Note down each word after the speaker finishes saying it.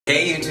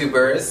Hey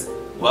YouTubers,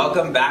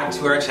 welcome back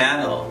to our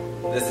channel.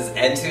 This is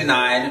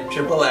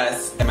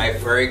N29SSS and my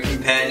furry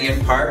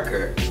companion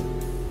Parker.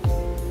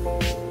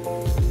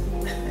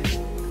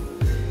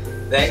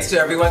 Thanks to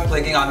everyone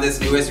clicking on this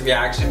newest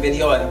reaction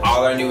video and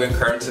all our new and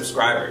current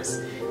subscribers.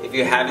 If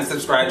you haven't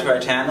subscribed to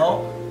our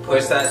channel,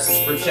 push that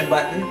subscription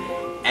button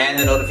and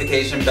the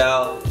notification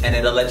bell and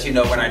it'll let you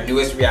know when our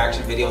newest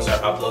reaction videos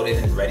are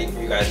uploaded and ready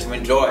for you guys to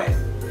enjoy.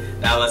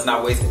 Now let's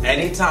not waste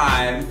any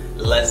time,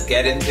 let's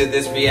get into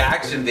this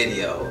reaction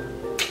video.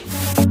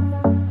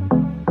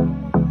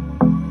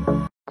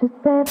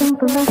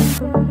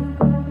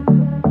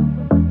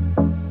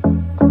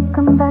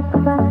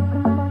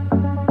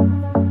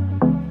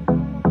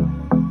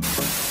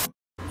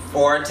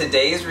 For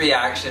today's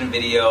reaction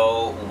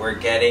video, we're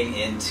getting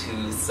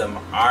into some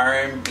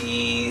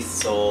R&B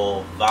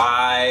soul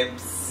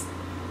vibes.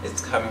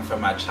 It's coming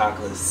from my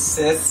chocolate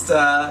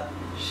sister.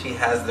 She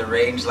has the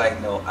range like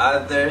no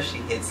other. She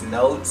hits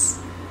notes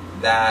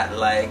that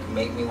like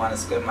make me want to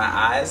squint my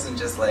eyes and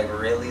just like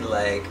really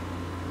like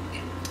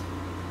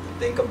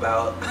think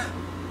about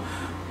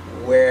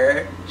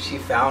where she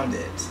found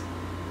it.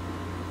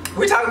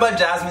 We're talking about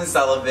Jazmine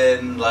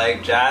Sullivan.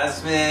 Like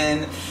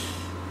Jazmine,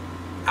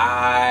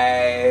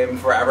 I'm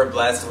forever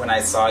blessed when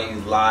I saw you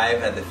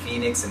live at the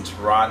Phoenix in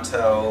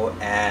Toronto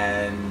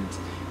and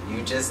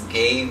you just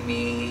gave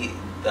me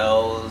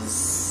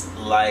those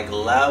like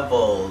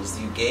levels.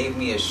 You gave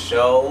me a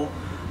show.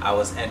 I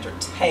was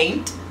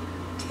entertained.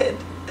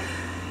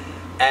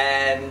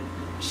 And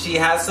she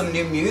has some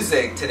new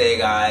music today,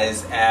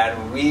 guys,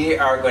 and we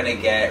are going to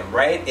get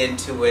right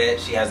into it.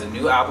 She has a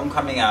new album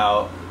coming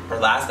out. Her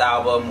last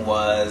album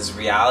was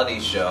Reality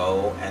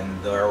Show,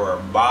 and there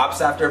were bops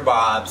after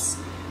bops.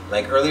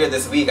 Like earlier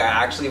this week, I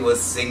actually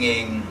was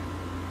singing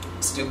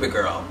Stupid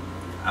Girl.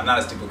 I'm not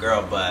a stupid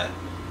girl, but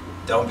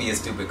don't be a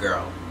stupid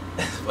girl.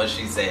 That's what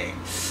she's saying.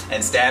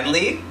 And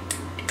Stanley,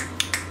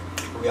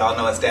 we all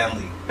know it's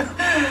Stanley.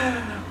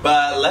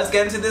 But let's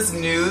get into this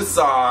new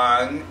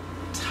song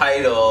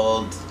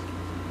titled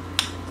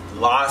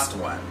Lost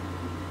One.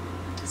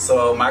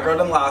 So my girl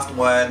done Lost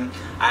One.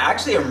 I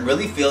actually am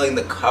really feeling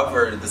the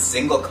cover, the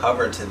single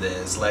cover to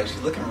this. Like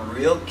she's looking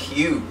real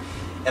cute.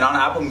 And on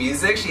Apple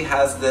Music, she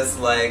has this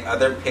like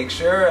other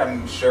picture,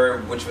 I'm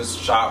sure, which was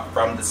shot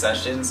from the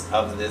sessions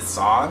of this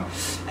song.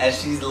 And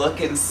she's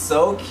looking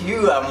so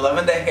cute. I'm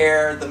loving the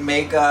hair, the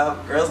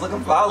makeup. Girl's looking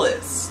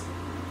flawless.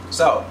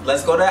 So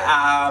let's go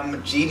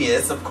to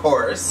Genius, of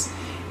course,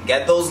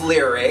 get those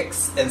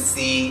lyrics and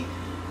see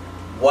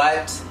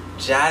what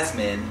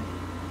Jazmine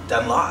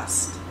done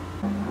lost.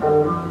 You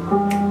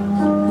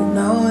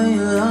know when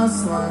you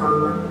lost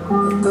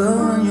one, good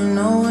when you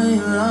know when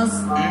you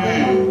lost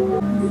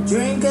one. You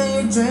drink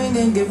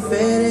and get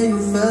faded, you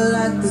feel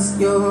like this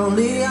your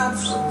only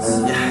option.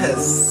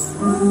 Yes.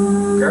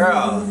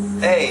 Girl,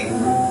 hey.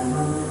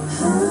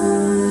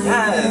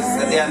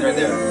 Yes, at the end right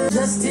there.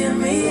 Just hear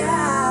me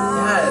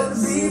out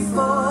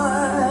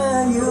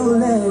before you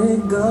let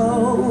it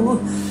go.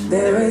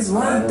 There is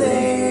one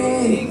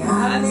thing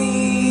I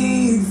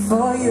need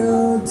for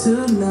you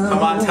to know.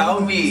 Come on,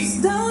 tell me.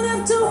 Just don't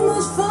have too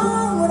much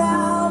fun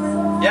without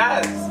me.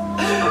 Yes.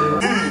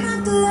 Try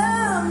not to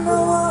love no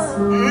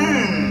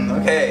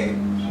one. Okay,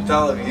 she's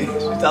telling me.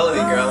 She's telling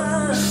me, girl.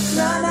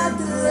 Try not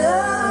to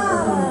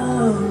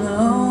love no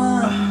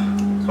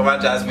one. Come on,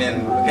 Jazmine.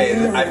 Okay,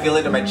 I feel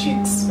it in my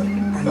cheeks.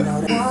 I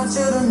know they want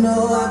you to know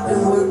I've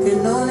been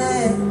working on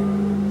it.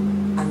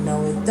 I know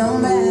it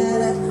don't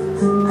matter.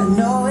 I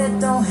know it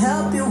don't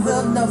help you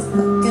build no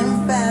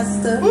fucking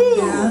faster.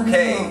 Ooh,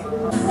 okay.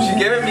 She's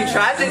giving me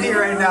tragedy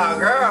right now,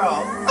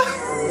 girl.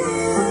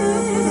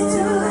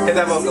 Hit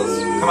that vocals.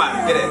 Come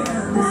on, get it.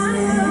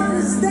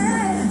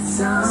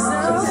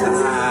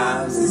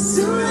 Sometimes it's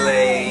too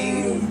late.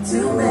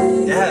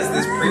 Yes,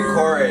 this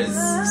pre-chorus,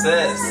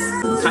 sis.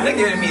 Kind of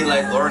giving me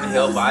like Lauryn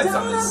Hill vibes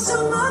on this.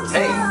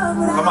 Hey,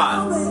 come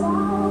on.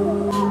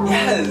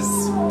 Yes.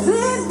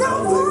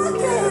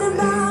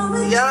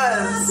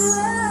 Yes.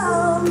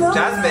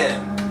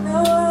 Jazmine.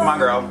 Come on,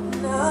 girl.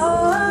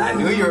 I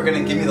knew you were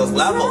gonna give me those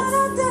levels.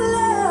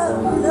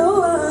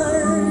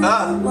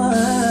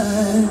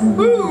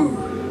 Woo.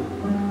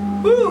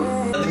 Woo.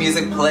 Let the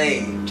music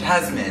play.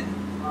 Jazmine,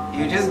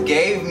 you just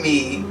gave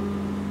me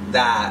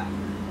that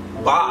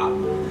bop,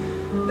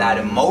 that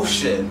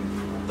emotion,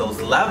 those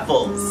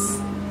levels.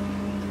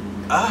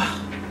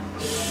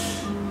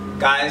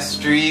 Guys,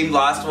 stream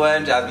Lost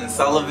One, Jazmine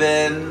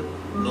Sullivan.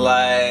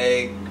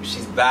 Like,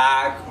 she's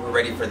back. We're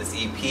ready for this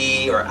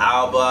EP or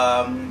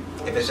album.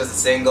 If it's just a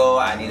single,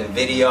 I need a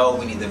video.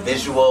 We need the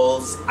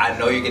visuals. I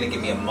know you're gonna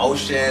give me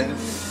emotion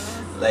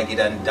like you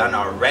done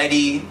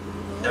already.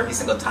 Every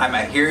single time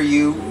I hear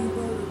you.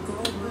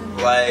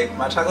 Like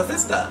my chocolate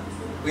sister.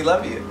 We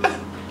love you.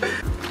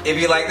 If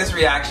you like this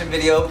reaction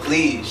video,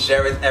 please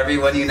share with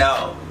everyone you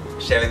know.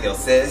 Share with your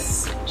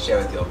sis, share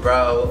with your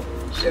bro,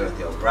 share with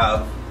your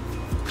bruv,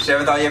 share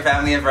with all your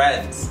family and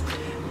friends.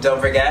 Don't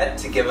forget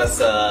to give us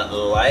a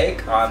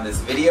like on this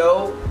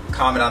video,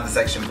 comment on the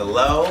section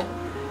below,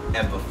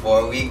 and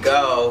before we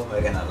go,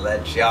 we're gonna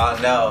let y'all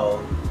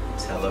know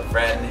Tell a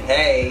friend,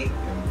 hey,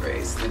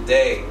 embrace the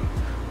day.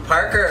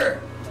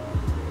 Parker,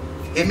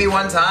 hit me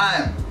one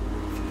time.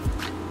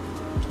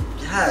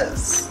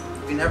 Yes,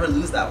 we never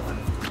lose that one.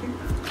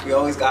 We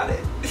always got it.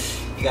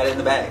 You got it in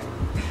the bag.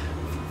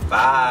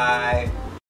 Bye.